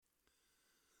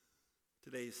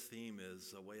Today's theme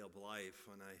is a way of life.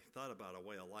 When I thought about a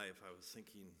way of life, I was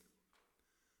thinking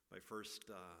my first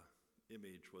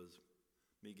image was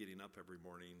me getting up every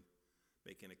morning,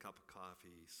 making a cup of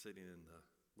coffee, sitting in the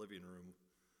living room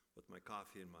with my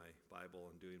coffee and my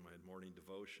Bible and doing my morning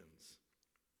devotions.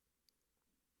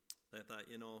 And I thought,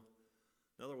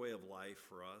 another way of life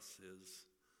for us is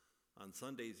on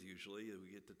Sundays usually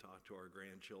we get to talk to our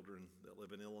grandchildren that live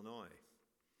in Illinois.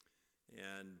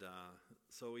 And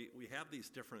so we have these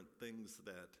different things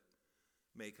that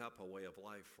make up a way of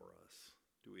life for us,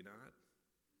 do we not?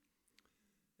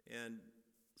 And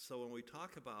so when we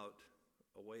talk about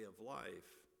a way of life,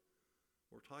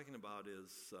 what we're talking about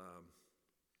is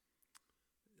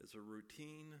a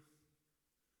routine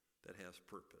that has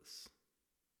purpose.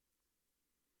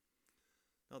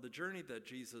 Now, the journey that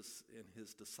Jesus and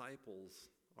his disciples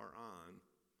are on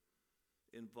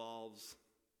involves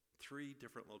 3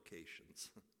 different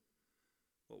locations.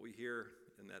 What we hear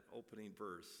in that opening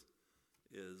verse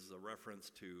is a reference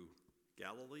to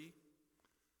Galilee,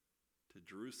 to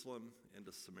Jerusalem, and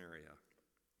to Samaria.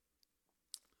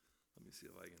 Let me see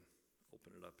if I can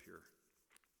open it up here.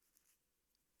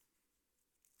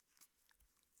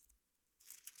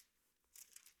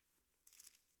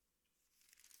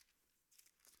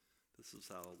 This is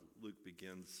how Luke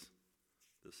begins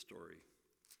this story.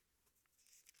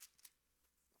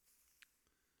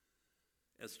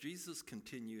 As Jesus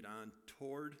continued on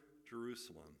toward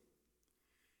Jerusalem,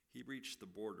 he reached the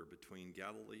border between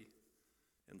Galilee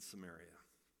and Samaria.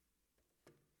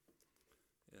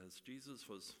 As Jesus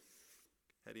was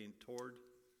heading toward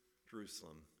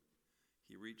Jerusalem,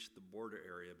 he reached the border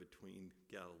area between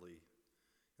Galilee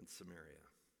and Samaria.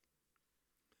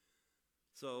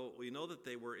 So we know that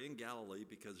they were in Galilee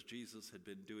because Jesus had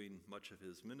been doing much of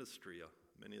his ministry,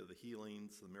 many of the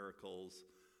healings, the miracles,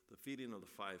 the feeding of the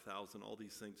 5,000, all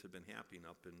these things have been happening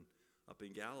up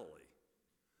in Galilee.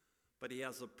 But he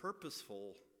has a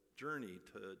purposeful journey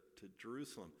to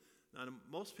Jerusalem. Now,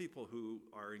 most people who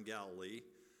are in Galilee,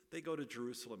 they go to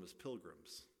Jerusalem as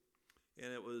pilgrims.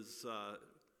 And it was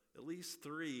at least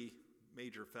 3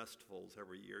 major festivals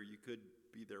every year. You could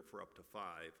be there for up to 5.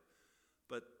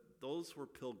 But those were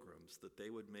pilgrims that they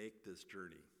would make this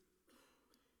journey.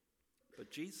 But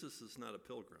Jesus is not a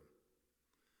pilgrim.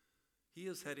 He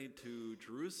is heading to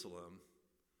Jerusalem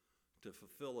to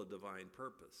fulfill a divine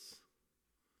purpose.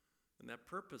 And that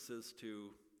purpose is to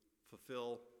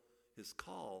fulfill his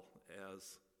call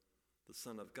as the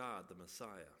Son of God, the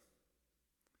Messiah,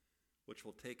 which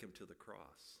will take him to the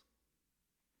cross.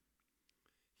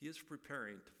 He is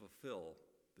preparing to fulfill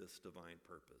this divine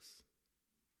purpose.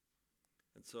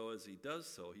 And so as he does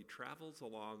so, he travels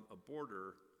along a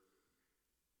border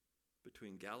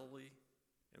between Galilee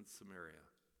and Samaria.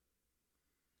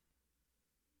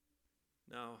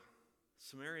 Now,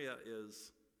 Samaria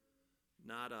is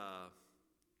not a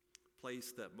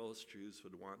place that most Jews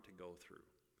would want to go through.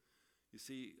 You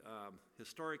see,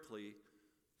 historically,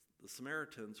 the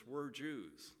Samaritans were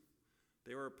Jews.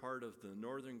 They were a part of the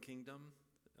northern kingdom.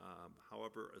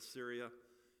 However, Assyria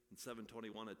in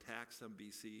 721 attacks them,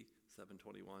 BC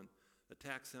 721,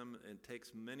 attacks them and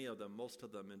takes many of them, most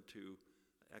of them, into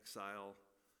exile.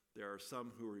 There are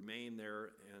some who remain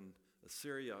there, and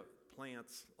Assyria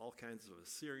plants all kinds of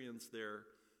Assyrians there.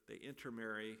 They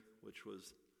intermarry, which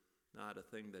was not a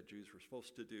thing that Jews were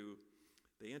supposed to do.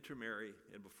 They intermarry,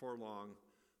 and before long,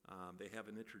 they have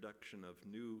an introduction of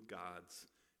new gods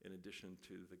in addition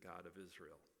to the God of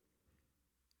Israel.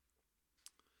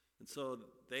 And so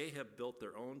they have built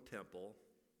their own temple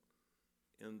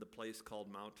in the place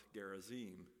called Mount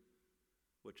Gerizim,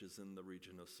 which is in the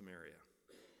region of Samaria.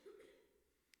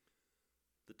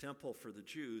 The temple for the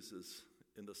Jews is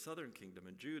in the southern kingdom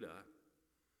in Judah,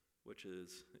 which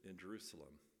is in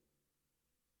Jerusalem.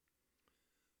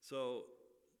 So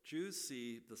Jews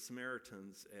see the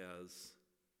Samaritans as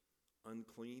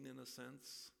unclean in a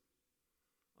sense,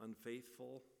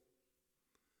 unfaithful,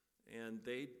 and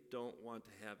they don't want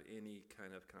to have any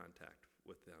kind of contact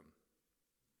with them.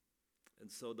 And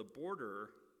so the border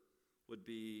would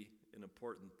be an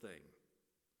important thing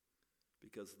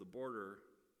because the border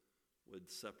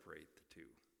would separate the two.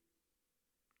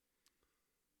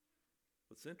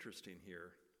 What's interesting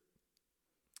here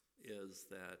is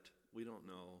that we don't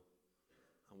know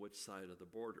on which side of the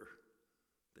border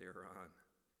they are on.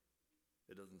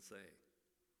 It doesn't say.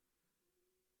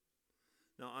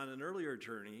 Now, on an earlier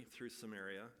journey through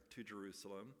Samaria to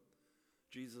Jerusalem,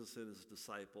 Jesus and his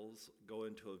disciples go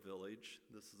into a village.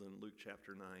 This is in Luke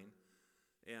chapter 9.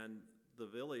 And the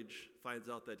village finds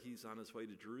out that he's on his way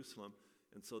to Jerusalem,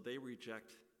 and so they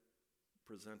reject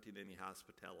presenting any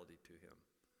hospitality to him.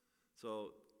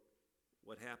 So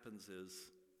what happens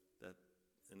is that,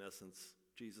 in essence,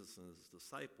 Jesus and his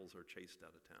disciples are chased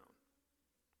out of town,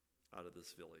 out of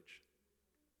this village.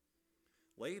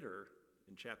 Later,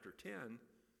 in chapter 10,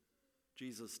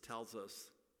 Jesus tells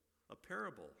us a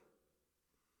parable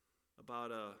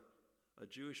about a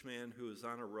Jewish man who is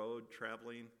on a road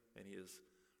traveling, and he is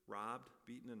robbed,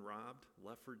 beaten and robbed,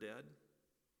 left for dead.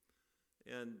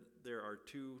 And there are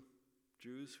two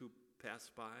Jews who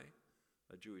pass by,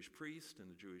 a Jewish priest and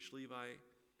a Jewish Levite.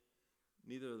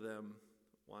 Neither of them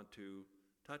want to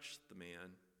touch the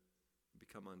man,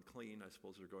 become unclean. I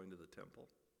suppose they're going to the temple.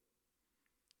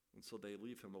 And so they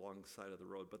leave him along the side of the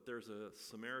road. But there's a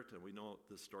Samaritan. We know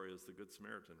this story as the Good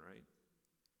Samaritan, right?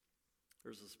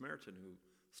 There's a Samaritan who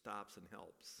stops and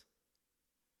helps.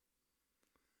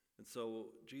 And so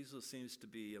Jesus seems to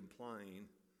be implying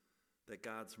that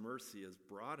God's mercy is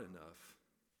broad enough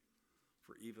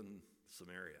for even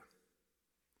Samaria.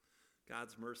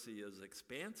 God's mercy is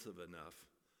expansive enough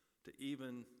to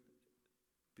even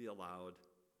be allowed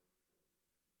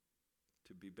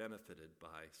to be benefited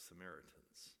by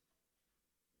Samaritans.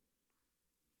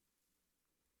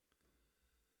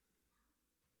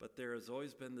 But there has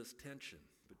always been this tension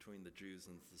between the Jews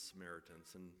and the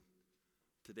Samaritans, and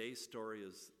today's story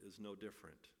is no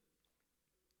different.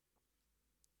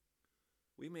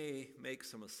 We may make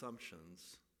some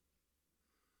assumptions,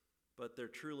 but there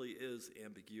truly is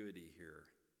ambiguity here.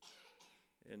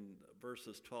 In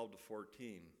verses 12 to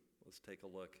 14, let's take a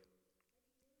look.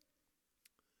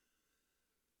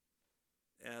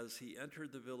 As he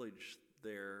entered the village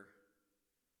there,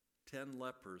 10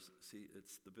 lepers, see,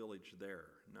 it's the village there,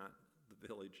 not the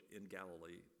village in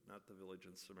Galilee, not the village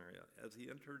in Samaria. As he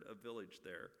entered a village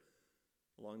there,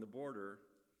 along the border,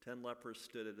 10 lepers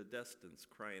stood at a distance,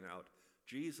 crying out,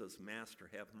 "Jesus, Master,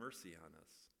 have mercy on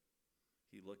us."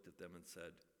 He looked at them and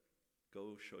said,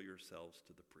 "Go show yourselves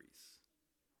to the priests."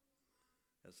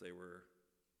 As they went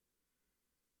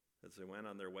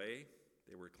on their way,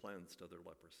 they were cleansed of their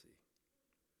leprosy.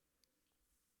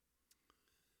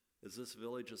 Is this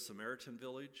village a Samaritan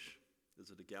village? Is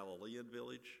it a Galilean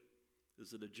village?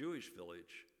 Is it a Jewish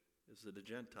village? Is it a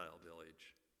Gentile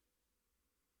village?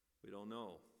 We don't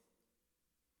know.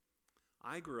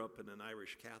 I grew up in an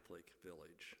Irish Catholic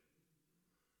village.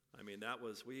 I mean,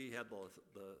 we had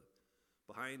the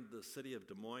behind the city of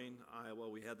Des Moines, Iowa,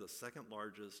 we had the second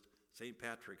largest St.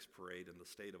 Patrick's parade in the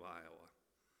state of Iowa.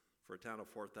 For a town of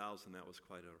 4,000, that was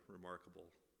quite a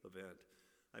remarkable event.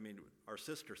 I mean, our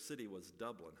sister city was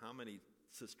Dublin. How many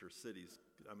cities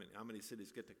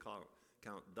get to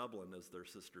count Dublin as their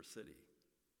sister city?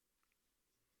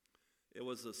 It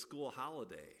was a school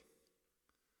holiday.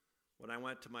 When I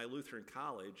went to my Lutheran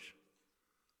college,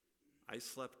 I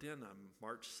slept in on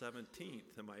March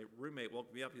 17th, and my roommate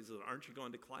woke me up. He said, "Aren't you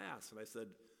going to class?" And I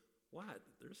said, "What?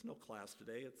 There's no class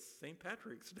today. It's St.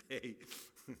 Patrick's Day."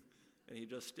 And he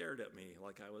just stared at me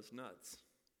like I was nuts.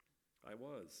 I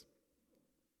was.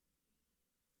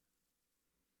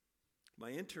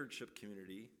 My internship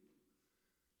community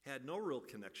had no real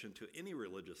connection to any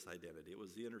religious identity. It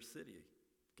was the inner city,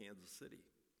 Kansas City.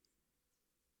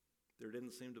 There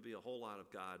didn't seem to be a whole lot of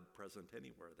God present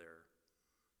anywhere there,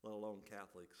 let alone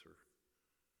Catholics or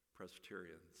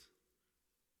Presbyterians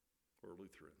or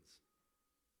Lutherans.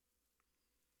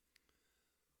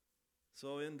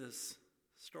 So in this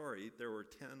story, there were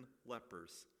 10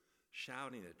 lepers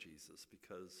shouting at Jesus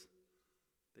because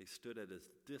they stood at a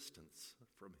distance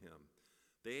from him.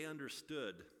 They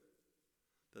understood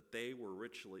that they were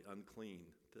ritually unclean,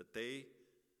 that they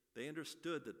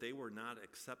understood that they were not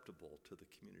acceptable to the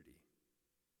community.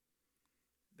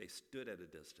 They stood at a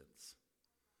distance.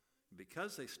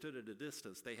 Because they stood at a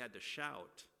distance, they had to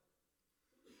shout,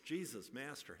 "Jesus,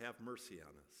 Master, have mercy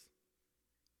on us."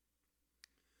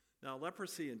 Now,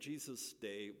 leprosy in Jesus'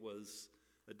 day was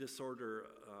a disorder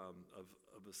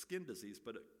of a skin disease,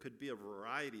 but it could be a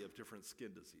variety of different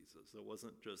skin diseases. It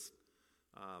wasn't just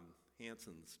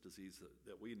Hansen's disease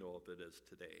that we know of it as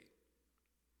today.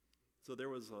 So there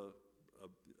was a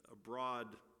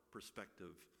broad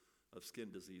perspective of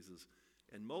skin diseases,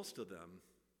 and most of them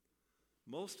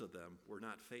were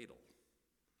not fatal.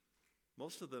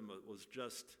 Most of them was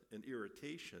just an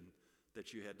irritation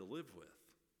that you had to live with.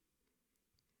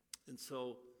 And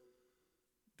so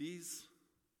these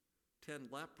 10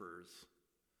 lepers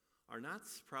are not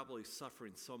probably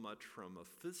suffering so much from a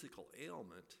physical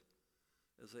ailment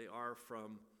as they are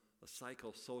from a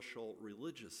psychosocial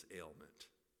religious ailment.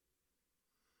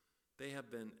 They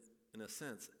have been, in a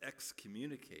sense,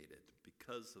 excommunicated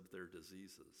because of their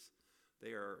diseases.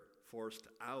 They are forced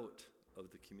out of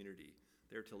the community.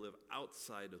 They are to live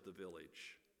outside of the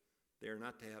village. They are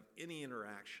not to have any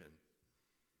interaction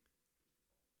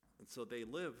And so they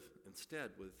live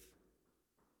instead with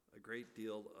a great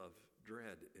deal of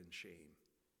dread and shame.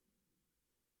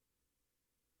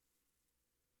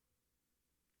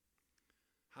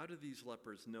 How do these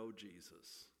lepers know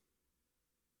Jesus?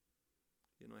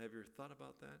 Have you thought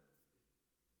about that?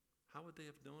 How would they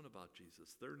have known about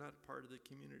Jesus? They're not part of the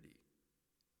community.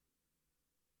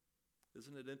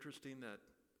 Isn't it interesting that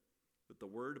the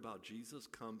word about Jesus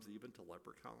comes even to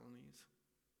leper colonies?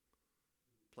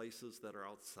 Places that are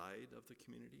outside of the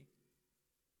community?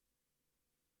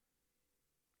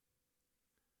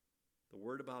 The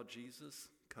word about Jesus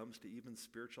comes to even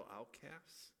spiritual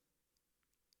outcasts.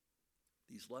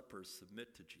 These lepers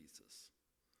submit to Jesus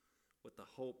with the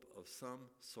hope of some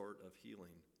sort of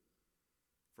healing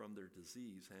from their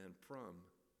disease and from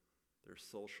their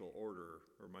social order,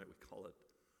 or might we call it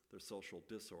their social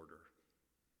disorder.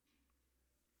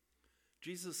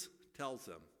 Jesus tells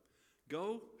them,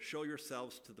 "Go show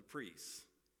yourselves to the priests."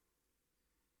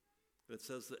 It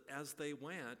says that as they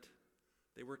went,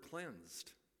 they were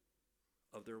cleansed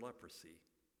of their leprosy.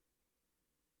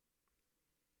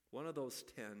 One of those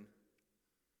 10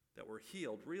 that were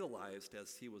healed realized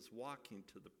as he was walking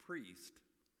to the priest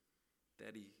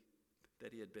that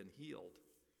he had been healed,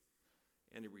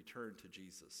 and he returned to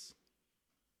Jesus.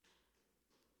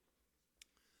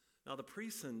 Now, the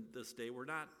priests in this day were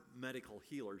not medical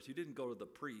healers. You didn't go to the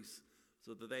priests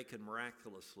so that they can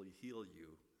miraculously heal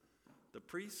you. The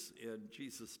priests in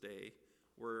Jesus' day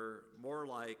were more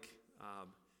like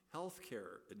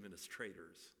healthcare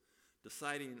administrators,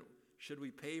 deciding, should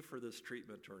we pay for this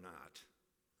treatment or not?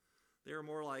 They were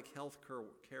more like health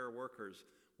care workers.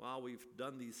 Well, we've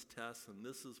done these tests, and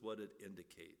this is what it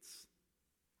indicates.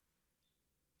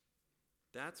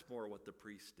 That's more what the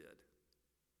priest did.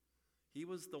 He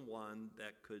was the one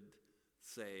that could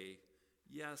say,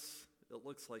 yes, it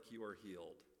looks like you are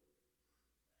healed,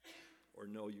 or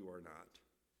no, you are not.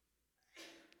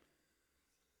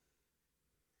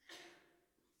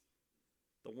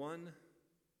 The one,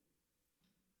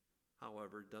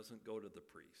 however, doesn't go to the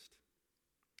priest.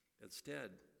 Instead,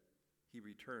 he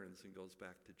returns and goes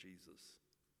back to Jesus.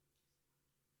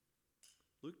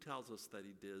 Luke tells us that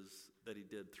he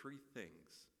did 3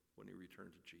 things when he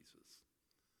returned to Jesus.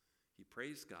 He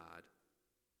praised God,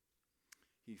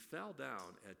 he fell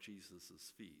down at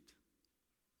Jesus' feet,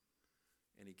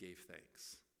 and he gave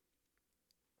thanks.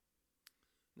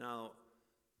 Now,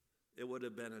 it would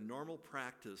have been a normal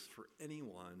practice for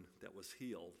anyone that was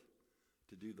healed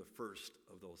to do the first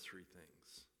of those 3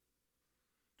 things,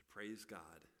 to praise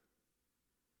God.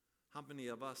 How many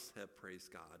of us have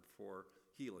praised God for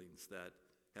healings that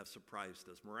have surprised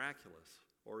us, miraculous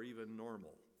or even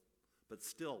normal, but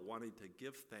still wanting to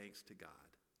give thanks to God?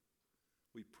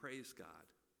 We praise God.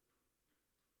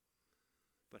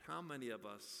 But how many of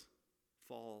us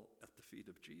fall at the feet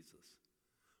of Jesus,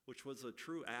 which was a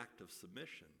true act of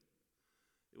submission?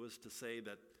 It was to say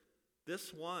that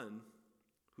this one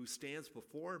who stands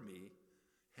before me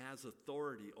has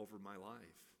authority over my life.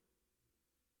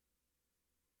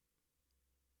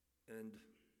 And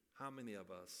how many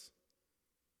of us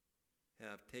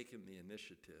have taken the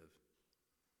initiative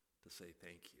to say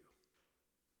thank you?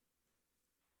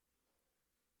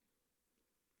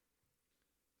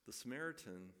 The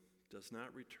Samaritan does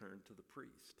not return to the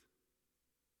priest,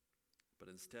 but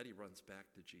instead he runs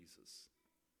back to Jesus.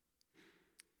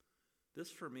 This,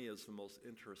 for me, is the most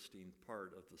interesting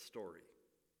part of the story.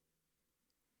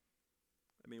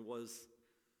 I mean, was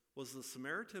the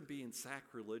Samaritan being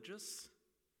sacrilegious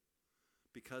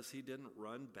because he didn't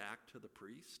run back to the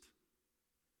priest?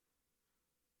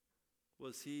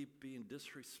 Was he being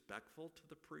disrespectful to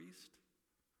the priest?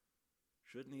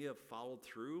 Shouldn't he have followed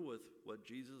through with what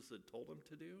Jesus had told him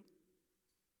to do?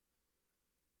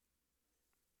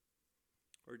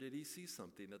 Or did he see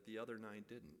something that the other 9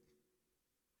 didn't,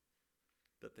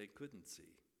 that they couldn't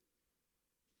see?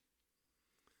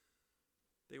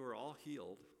 They were all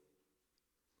healed.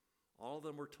 All of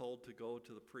them were told to go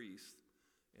to the priest.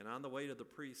 And on the way to the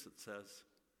priest, it says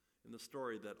in the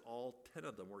story that all 10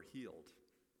 of them were healed.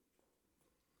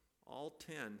 All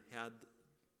 10 had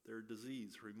their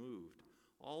disease removed.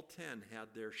 All 10 had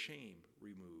their shame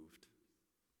removed.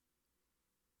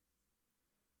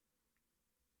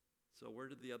 So where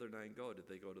did the other 9 go? Did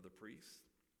they go to the priest?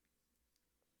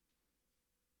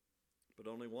 But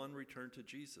only one returned to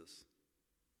Jesus.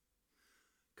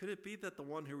 Could it be that the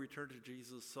one who returned to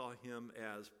Jesus saw him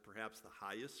as perhaps the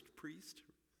highest priest?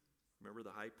 Remember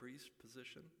the high priest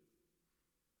position?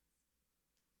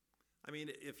 I mean,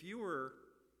 if you were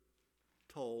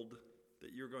told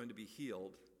that you're going to be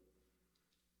healed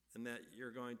and that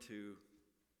you're going to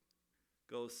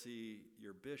go see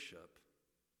your bishop,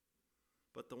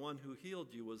 but the one who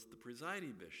healed you was the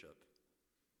presiding bishop.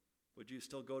 Would you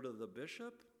still go to the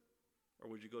bishop, or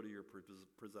would you go to your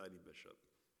presiding bishop?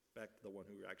 Back to the one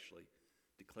who actually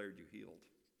declared you healed.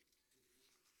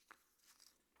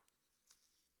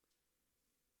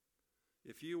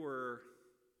 If you were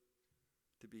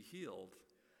to be healed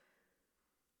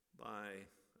by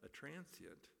a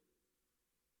transient,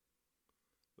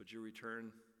 would you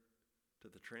return to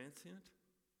the transient,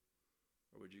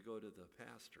 or would you go to the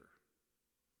pastor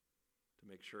to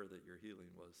make sure that your healing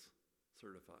was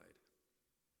certified?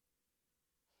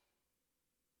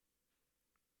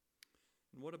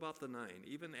 And what about the 9?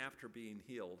 Even after being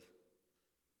healed,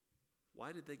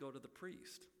 why did they go to the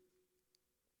priest?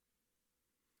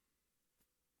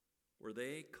 Were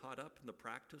they caught up in the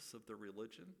practice of their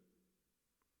religion?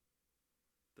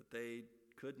 That they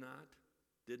did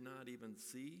not even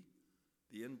see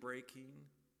the inbreaking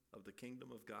of the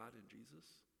kingdom of God in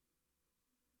Jesus?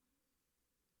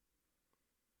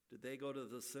 Did they go to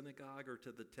the synagogue or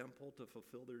to the temple to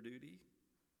fulfill their duty?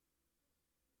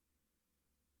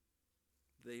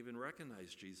 Did they even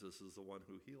recognize Jesus as the one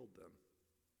who healed them?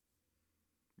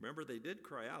 Remember, they did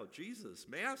cry out, "Jesus,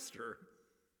 Master,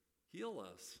 heal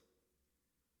us."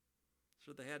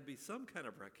 So there had to be some kind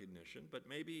of recognition, but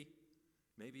maybe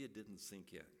it didn't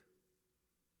sink in.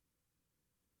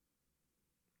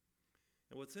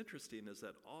 And what's interesting is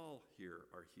that all here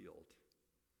are healed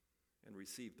and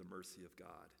receive the mercy of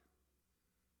God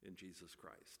in Jesus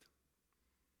Christ.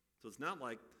 So it's not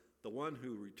like the one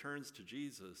who returns to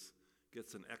Jesus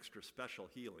gets an extra special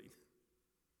healing.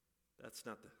 That's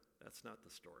not the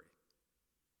story.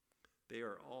 They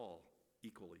are all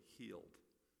equally healed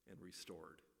and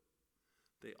restored.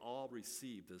 They all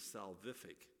receive this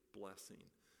salvific blessing,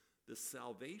 this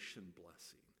salvation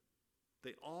blessing.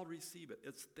 They all receive it.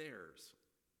 It's theirs.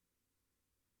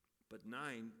 But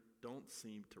 9 don't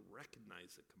seem to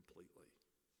recognize it completely.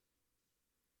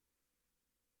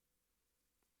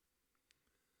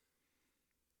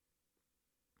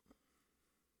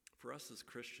 For us as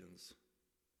Christians,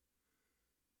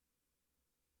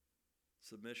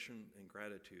 submission and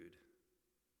gratitude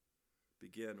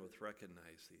begin with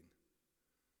recognizing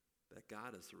that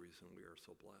God is the reason we are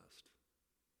so blessed.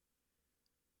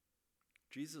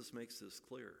 Jesus makes this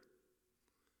clear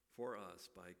for us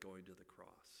by going to the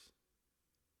cross,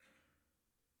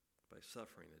 by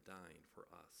suffering and dying for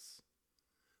us,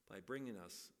 by bringing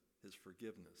us his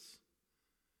forgiveness,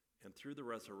 and through the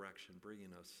resurrection,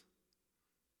 bringing us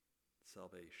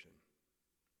salvation.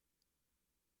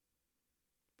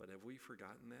 But have we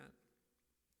forgotten that?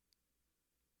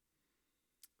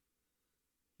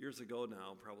 Years ago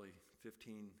now, probably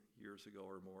 15 years ago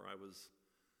or more, I was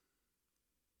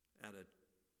at a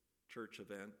church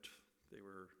event. They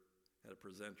had a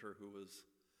presenter who was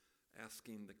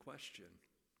asking the question,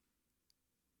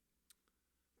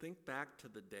 think back to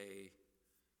the day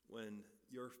when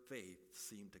your faith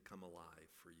seemed to come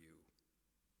alive for you.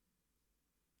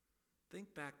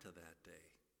 Think back to that day.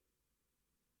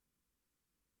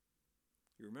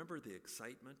 You remember the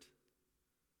excitement?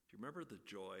 Do you remember the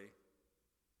joy?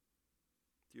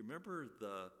 Do you remember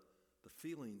the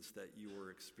feelings that you were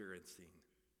experiencing?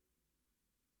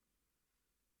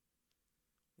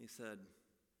 He said,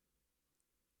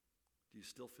 do you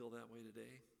still feel that way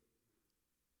today?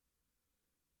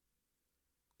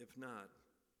 If not,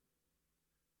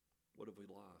 what have we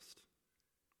lost?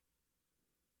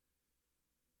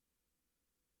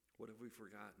 What have we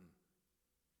forgotten?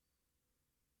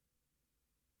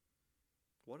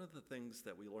 One of the things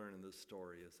that we learn in this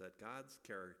story is that God's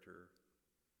character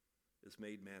is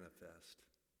made manifest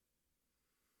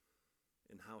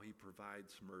in how he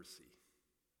provides mercy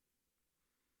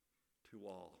to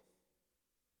all,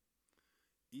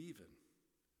 even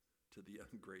to the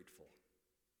ungrateful.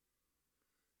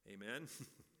 Amen?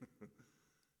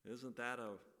 Isn't that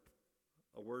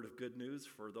a word of good news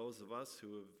for those of us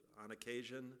who have on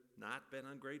occasion not been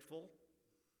ungrateful?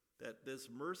 That this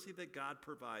mercy that God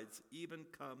provides even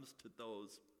comes to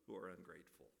those who are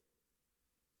ungrateful.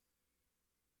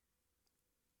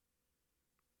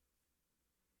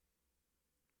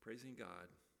 Praising God,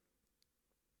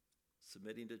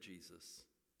 submitting to Jesus,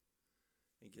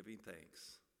 and giving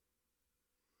thanks,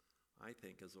 I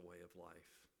think, is a way of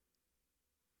life.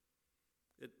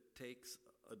 It takes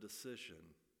a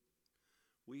decision.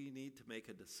 We need to make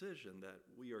a decision that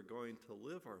we are going to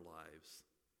live our lives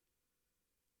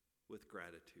with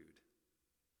gratitude,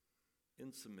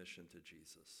 in submission to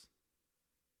Jesus.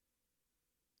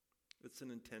 It's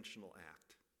an intentional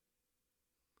act.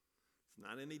 It's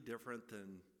not any different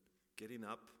than getting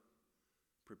up,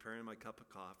 preparing my cup of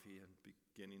coffee, and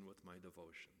beginning with my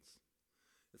devotions.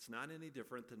 It's not any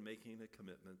different than making a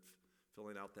commitment,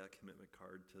 filling out that commitment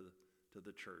card to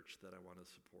the church that I want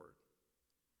to support.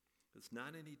 It's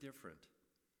not any different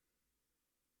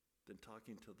than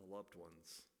talking to the loved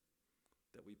ones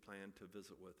that we plan to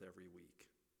visit with every week.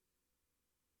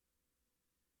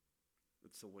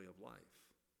 It's a way of life.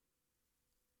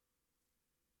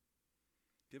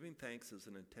 Giving thanks is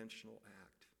an intentional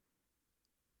act.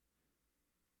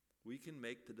 We can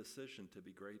make the decision to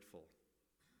be grateful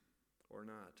or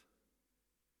not,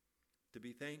 to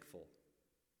be thankful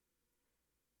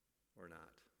or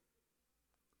not,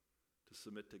 to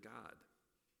submit to God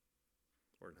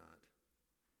or not.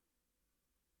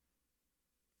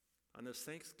 On this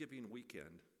Thanksgiving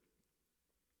weekend,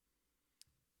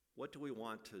 what do we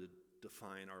want to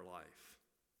define our life?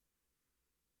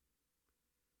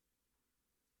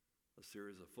 A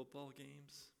series of football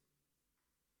games?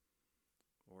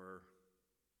 Or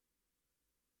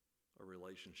a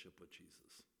relationship with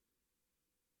Jesus?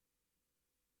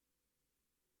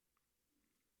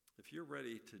 If you're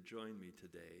ready to join me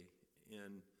today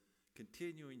in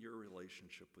continuing your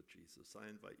relationship with Jesus, I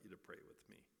invite you to pray with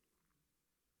me.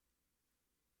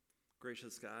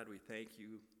 Gracious God, we thank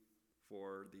you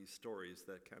for these stories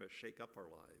that kind of shake up our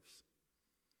lives,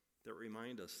 that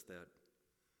remind us that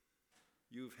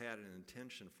you've had an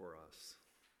intention for us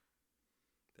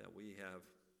that we have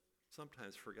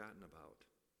sometimes forgotten about.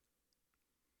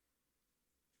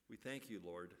 We thank you,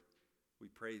 Lord. We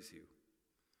praise you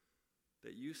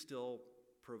that you still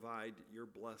provide your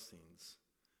blessings,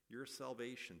 your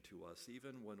salvation to us,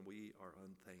 even when we are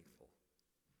unthankful,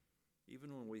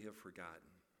 even when we have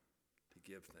forgotten to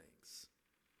give thanks.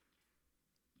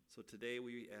 So today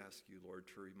we ask you, Lord,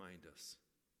 to remind us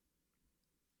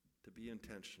to be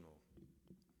intentional,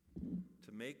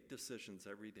 to make decisions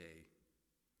every day,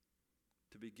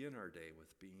 to begin our day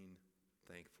with being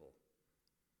thankful,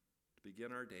 to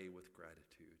begin our day with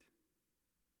gratitude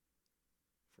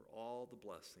for all the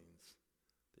blessings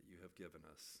that you have given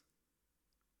us.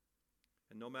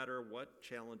 And no matter what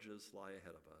challenges lie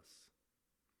ahead of us,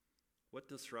 what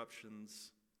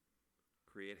disruptions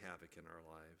create havoc in our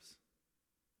lives,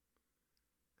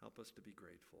 help us to be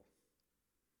grateful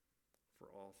for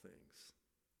all things.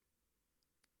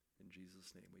 In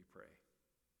Jesus' name we pray.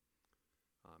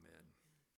 Amen.